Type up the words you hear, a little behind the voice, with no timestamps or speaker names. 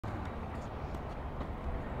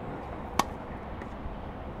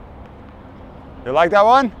You like that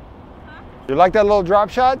one? Huh? You like that little drop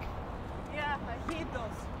shot? Yeah, I hate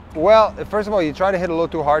those. Well, first of all, you try to hit a little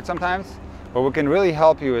too hard sometimes, but what can really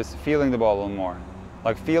help you is feeling the ball a little more.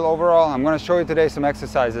 Like feel overall. I'm going to show you today some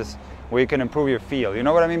exercises where you can improve your feel. You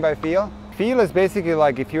know what I mean by feel? Feel is basically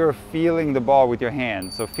like if you're feeling the ball with your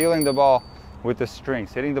hand. So feeling the ball with the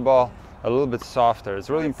strings, hitting the ball a little bit softer. It's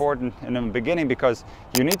really important in the beginning because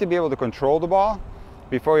you need to be able to control the ball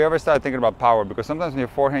before you ever start thinking about power, because sometimes in your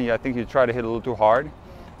forehand, I think you try to hit a little too hard.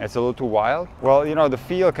 It's a little too wild. Well, you know, the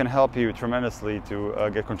feel can help you tremendously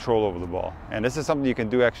to get control over the ball. And this is something you can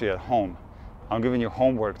do actually at home. I'm giving you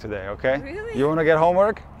homework today, okay? Really? You want to get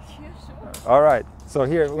homework? Yeah, sure. All right. So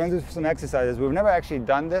here, we're going to do some exercises. We've never actually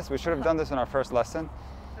done this. We should have done this in our first lesson.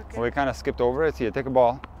 Okay. We kind of skipped over it. So you take a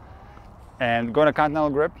ball and go in a continental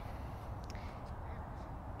grip.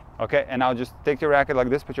 Okay, and now just take your racket like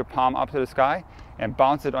this, put your palm up to the sky, and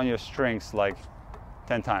bounce it on your strings like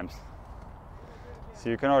 10 times.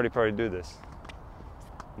 So you can already probably do this.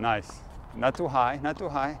 Nice. Not too high, not too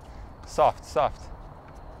high. Soft, soft.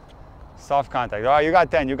 Soft contact. Oh, you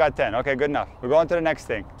got 10, you got 10. Okay, good enough. We're going to the next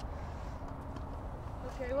thing.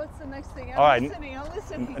 Okay, what's the next thing? All right. I'm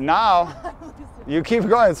listening. Now, I'm listening. you keep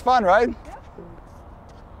going. It's fun, right? Yeah.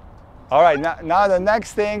 All right, now the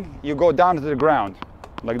next thing, you go down to the ground.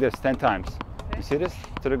 Like this, 10 times. Okay. You see this?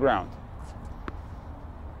 To the ground.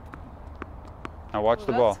 Now watch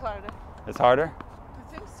the ball. That's harder. It's harder?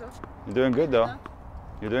 I think so. You're doing good though. Yeah.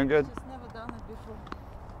 You're doing good? Just never done it before.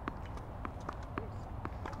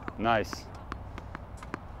 Nice.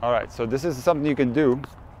 All right, so this is something you can do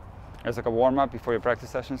as like a warm-up before your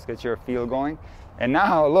practice sessions, get your feel going. And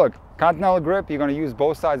now look, continental grip, you're gonna use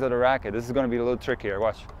both sides of the racket. This is gonna be a little trickier,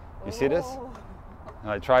 watch. You see this? Oh.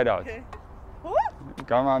 All right, try it out. Okay.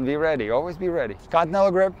 Come on, be ready, always be ready.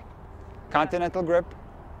 Continental grip, continental grip,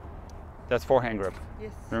 that's forehand grip.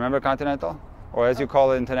 Yes. Remember continental? Or as you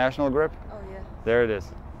call it, international grip? Oh yeah. There it is.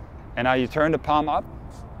 And now you turn the palm up,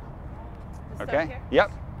 Start okay? here?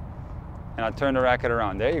 Yep. And I'll turn the racket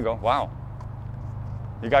around. There you go, wow.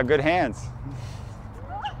 You got good hands.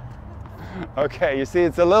 Okay, you see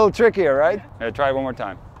it's a little trickier, right? Here, try it one more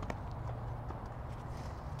time.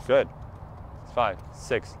 Good. 5,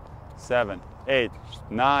 6, 7, 8,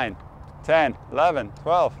 9, 10, 11,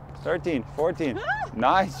 12, 13, 14.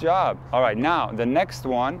 Nice job. All right, now the next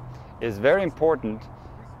one is very important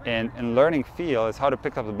in learning feel is how to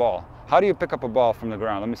pick up the ball. How do you pick up a ball from the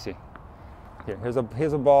ground? Let me see. Here,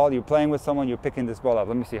 here's a ball. You're playing with someone, you're picking this ball up.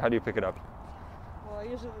 Let me see, how do you pick it up? Well, I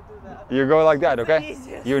usually do that. You go like that, That's the okay?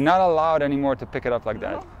 easiest. You're not allowed anymore to pick it up like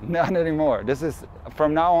that. Not anymore. This is,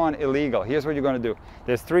 from now on, illegal. Here's what you're gonna do.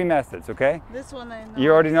 There's 3 methods, okay? This one I know.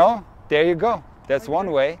 You already know? There you go. That's Okay.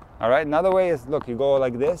 one way, all right? Another way is, look, you go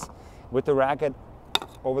like this with the racket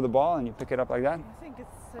over the ball and you pick it up like that. I think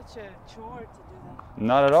it's such a chore to do that.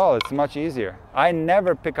 Not at all, it's much easier. I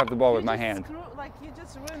never pick up the ball with my hand. Like you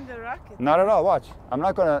just ruined the racket. Not at all, watch. I'm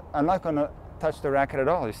not gonna touch the racket at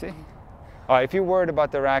all, you see? All right, if you're worried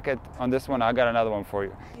about the racket on this one, I got another one for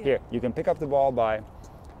you. Yeah. Here, you can pick up the ball by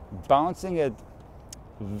bouncing it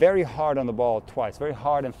very hard on the ball twice, very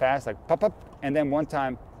hard and fast, like pop up, and then one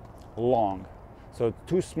time long. So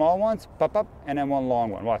 2 small ones, pop up, and then 1 long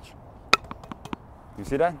one, watch. You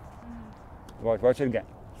see that? Watch it again.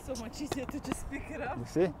 So much easier to just pick it up. You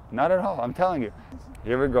see? Not at all, I'm telling you.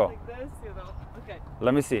 Here we go. Like this, you know. Okay.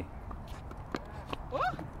 Let me see. Oh!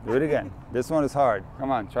 Do it again. This one is hard.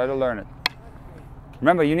 Come on, try to learn it.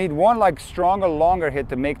 Remember, you need one like stronger, longer hit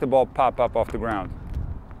to make the ball pop up off the ground.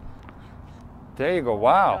 There you go.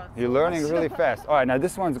 Wow, God, you're so learning much. really fast. All right, now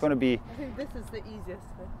this one's going to be, I think this is the easiest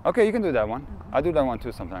thing. okay, you can do that one. I do that one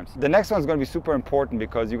too sometimes. The next one's going to be super important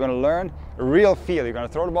because you're going to learn a real feel. You're going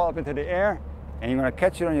to throw the ball up into the air and you're going to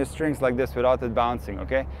catch it on your strings like this without it bouncing,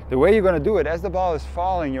 okay? The way you're going to do it, as the ball is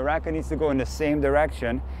falling, your racket needs to go in the same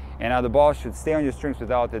direction, and now the ball should stay on your strings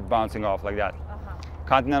without it bouncing off like that.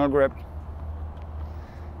 Continental grip.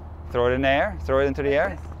 Throw it in the air, throw it into the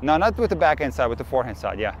air. No, not with the backhand side, with the forehand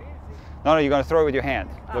side, yeah. No, you're going to throw it with your hand.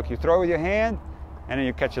 Look, you throw it with your hand, and then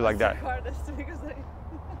you catch it like that. It's the hardest because I...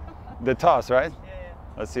 The toss, right? Yeah.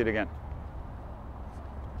 Let's see it again.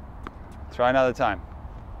 Try another time.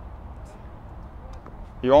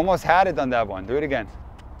 You almost had it on that one. Do it again.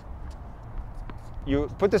 You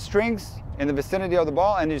put the strings in the vicinity of the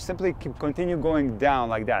ball and you simply continue going down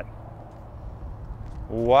like that.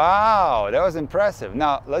 Wow, that was impressive.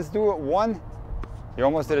 Now let's do it one. You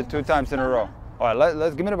almost did it 2 times in a row. All right,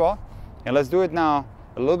 let's give me the ball and let's do it now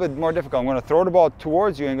a little bit more difficult. I'm going to throw the ball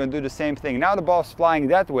towards you and I'm going to do the same thing. Now the ball's flying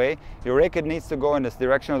that way. Your racket needs to go in this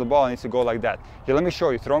direction of the ball. It needs to go like that. Here, let me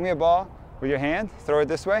show you. Throw me a ball with your hand. Throw it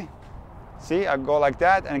this way. See, I go like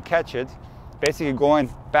that and catch it. basically going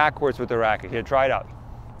backwards with the racket. Here, try it out.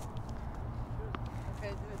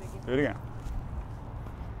 Okay, do it again. Do it again.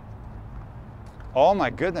 Oh my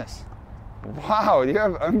goodness. Wow, you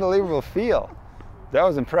have unbelievable feel. That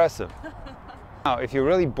was impressive. Now, if you're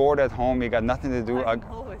really bored at home, you got nothing to do. I'm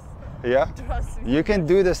always. Yeah? Trust me. You can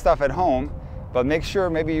do this stuff at home, but make sure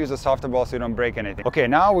maybe use a softer ball so you don't break anything. Okay,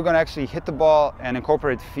 now we're gonna actually hit the ball and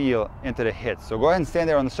incorporate feel into the hit. So go ahead and stand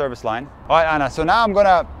there on the service line. All right, Anna, so now I'm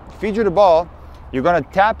gonna feed you the ball. You're gonna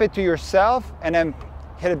tap it to yourself and then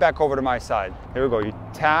hit it back over to my side. Here we go, you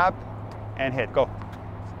tap and hit, go.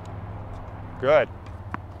 Good.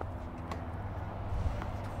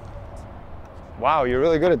 Wow, you're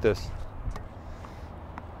really good at this.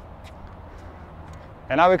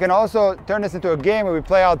 And now we can also turn this into a game where we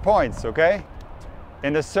play out points, okay?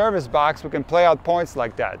 In the service box, we can play out points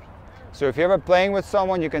like that. So if you're ever playing with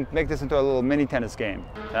someone, you can make this into a little mini tennis game.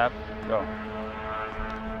 Tap, go.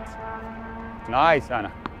 Nice,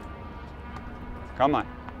 Anna. Come on.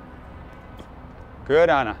 Good,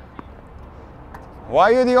 Anna.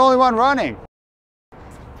 Why are you the only one running?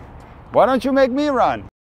 Why don't you make me run?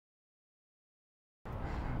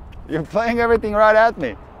 You're playing everything right at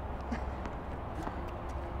me.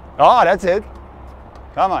 Oh, that's it.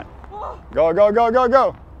 Come on. Go, go, go, go,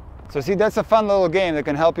 go. So see, that's a fun little game that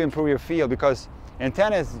can help you improve your feel, because in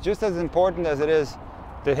tennis, just as important as it is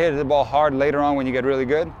to hit the ball hard later on when you get really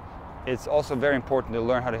good, it's also very important to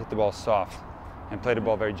learn how to hit the ball soft and play the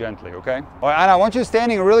ball very gently, okay? All right, Anna, I want you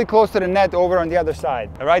standing really close to the net over on the other side.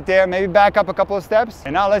 Right there, maybe back up a couple of steps.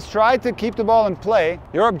 And now let's try to keep the ball in play.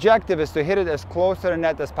 Your objective is to hit it as close to the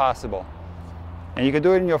net as possible. And you can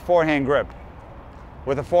do it in your forehand grip.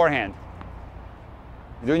 With a forehand.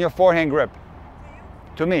 You're doing your forehand grip.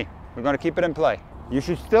 To me. We're going to keep it in play. You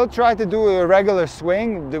should still try to do a regular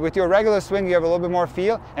swing. With your regular swing, you have a little bit more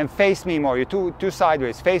feel. And face me more. You're too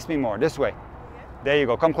sideways. Face me more. This way. There you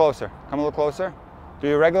go. Come closer. Come a little closer. Do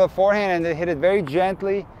your regular forehand and then hit it very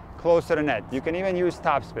gently close to the net. You can even use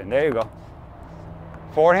topspin. There you go.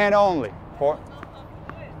 Forehand only.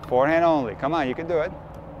 Forehand only. Come on, you can do it.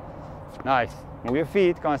 Nice. Move your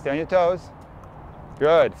feet. Come on, stay on your toes.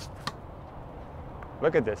 Good.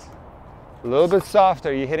 Look at this. A little bit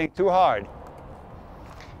softer. You're hitting too hard.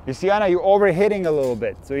 You see, Anna, you're overhitting a little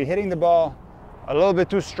bit. So you're hitting the ball a little bit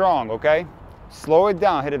too strong, okay? Slow it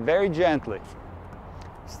down. Hit it very gently.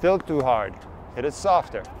 Still too hard. Hit it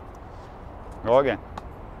softer. Go again.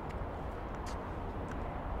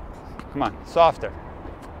 Come on, softer.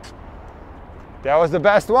 That was the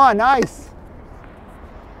best one. Nice.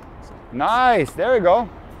 Nice. There we go.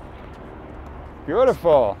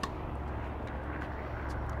 Beautiful.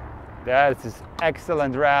 That's an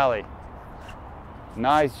excellent rally.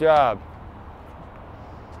 Nice job.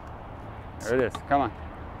 There it is. Come on.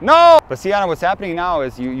 No! But see, Anna, what's happening now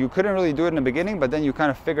is you couldn't really do it in the beginning, but then you kind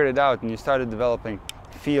of figured it out and you started developing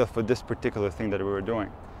feel for this particular thing that we were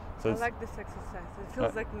doing. So I like this exercise. It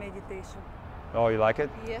feels like meditation. Oh, you like it?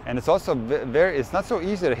 Yeah. And it's also it's not so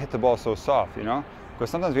easy to hit the ball so soft, you know? Because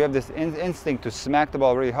sometimes we have this instinct to smack the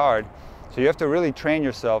ball really hard. So you have to really train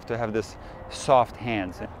yourself to have this soft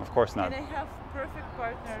hands. Of course not. And I have perfect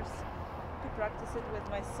partners to practice it with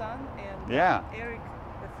my son and Yeah. Eric,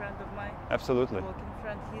 a friend of mine. Absolutely. Walking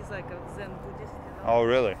friend. He's like a Zen Buddhist, you know? Oh,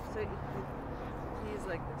 really? So he's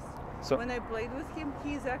like this. So, when I played with him,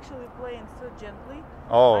 he's actually playing so gently.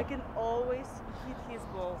 oh. I can always hit his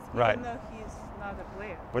balls, Right. even though he's not a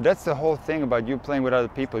player. But that's the whole thing about you playing with other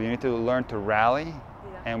people. You need to learn to rally.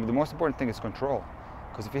 Yeah. And the most important thing is control.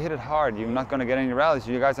 Because if you hit it hard, you're not going to get any rallies.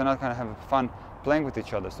 You guys are not going to have fun playing with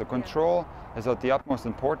each other. So control is of the utmost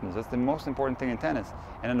importance. That's the most important thing in tennis.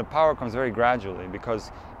 And then the power comes very gradually,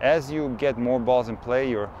 because as you get more balls in play,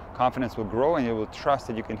 your confidence will grow and you will trust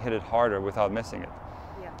that you can hit it harder without missing it.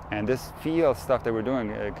 Yeah. And this feel stuff that we're doing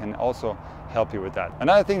can also help you with that.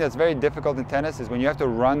 Another thing that's very difficult in tennis is when you have to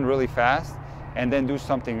run really fast and then do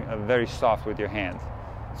something very soft with your hand.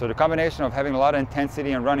 So the combination of having a lot of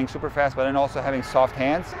intensity and running super fast, but then also having soft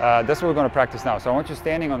hands, that's what we're going to practice now. So I want you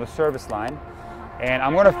standing on the service line, and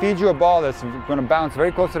I'm going to feed you a ball that's going to bounce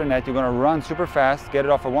very close to the net. You're going to run super fast, get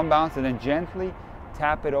it off of one bounce, and then gently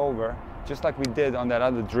tap it over, just like we did on that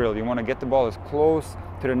other drill. You want to get the ball as close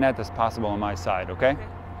to the net as possible on my side, okay?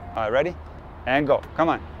 All right, ready? And go. Come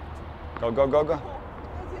on. Go, go, go, go.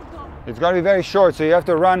 It's going to be very short, so you have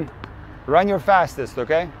to run your fastest,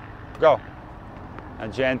 okay? Go.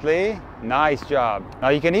 And gently. Nice job. Now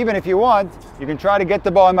you can even, if you want, you can try to get the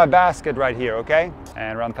ball in my basket right here, okay?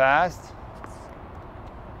 And run past.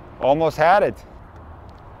 Almost had it.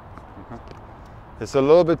 It's a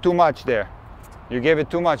little bit too much there. You gave it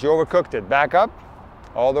too much. You overcooked it. Back up.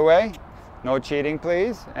 All the way. No cheating,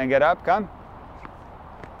 please. And get up. Come.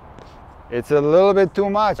 It's a little bit too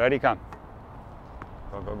much. Ready, come.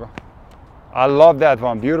 Go, go, go. I love that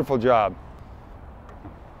one. Beautiful job.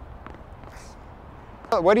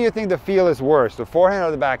 What do you think the feel is worse, the forehand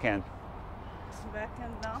or the backhand?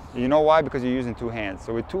 Backhand now. You know why? Because you're using two hands.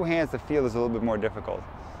 So with two hands, the feel is a little bit more difficult.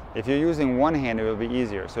 If you're using one hand, it will be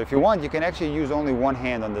easier. So if you want, you can actually use only one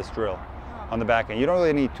hand on this drill, on the backhand. You don't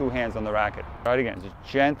really need two hands on the racket. Try it again. Just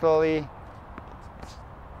gently.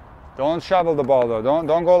 Don't shovel the ball though.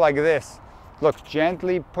 Don't go like this. Look,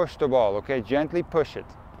 gently push the ball, okay? Gently push it.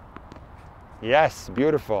 Yes,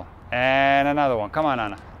 beautiful. And another one. Come on,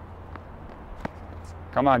 Anna.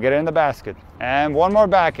 Come on, get it in the basket. And one more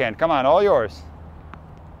backhand. Come on, all yours.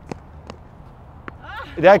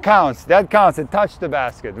 That counts. That counts. It touched the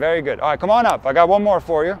basket. Very good. All right, come on up. I got one more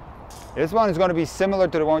for you. This one is going to be similar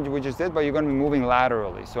to the one we just did, but you're going to be moving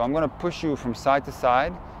laterally. So I'm going to push you from side to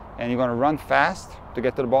side, and you're going to run fast to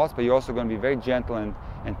get to the balls, but you're also going to be very gentle and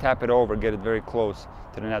tap it over, get it very close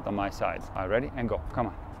to the net on my side. All right, ready? And go. Come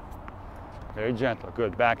on. Very gentle.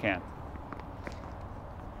 Good. Backhand.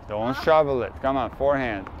 Don't shovel it. Come on.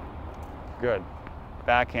 Forehand. Good.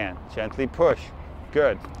 Backhand. Gently push.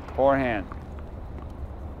 Good. Forehand.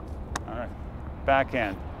 All right.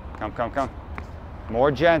 Backhand. Come, come, come.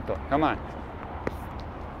 More gentle. Come on.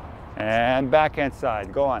 And backhand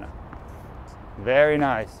side. Go on. Very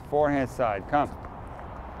nice. Forehand side. Come.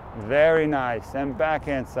 Very nice. And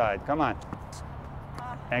backhand side. Come on.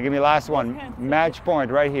 And give me last one. Match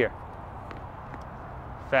point right here.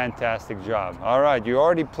 Fantastic job. All right. You're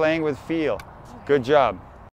already playing with feel. Good job.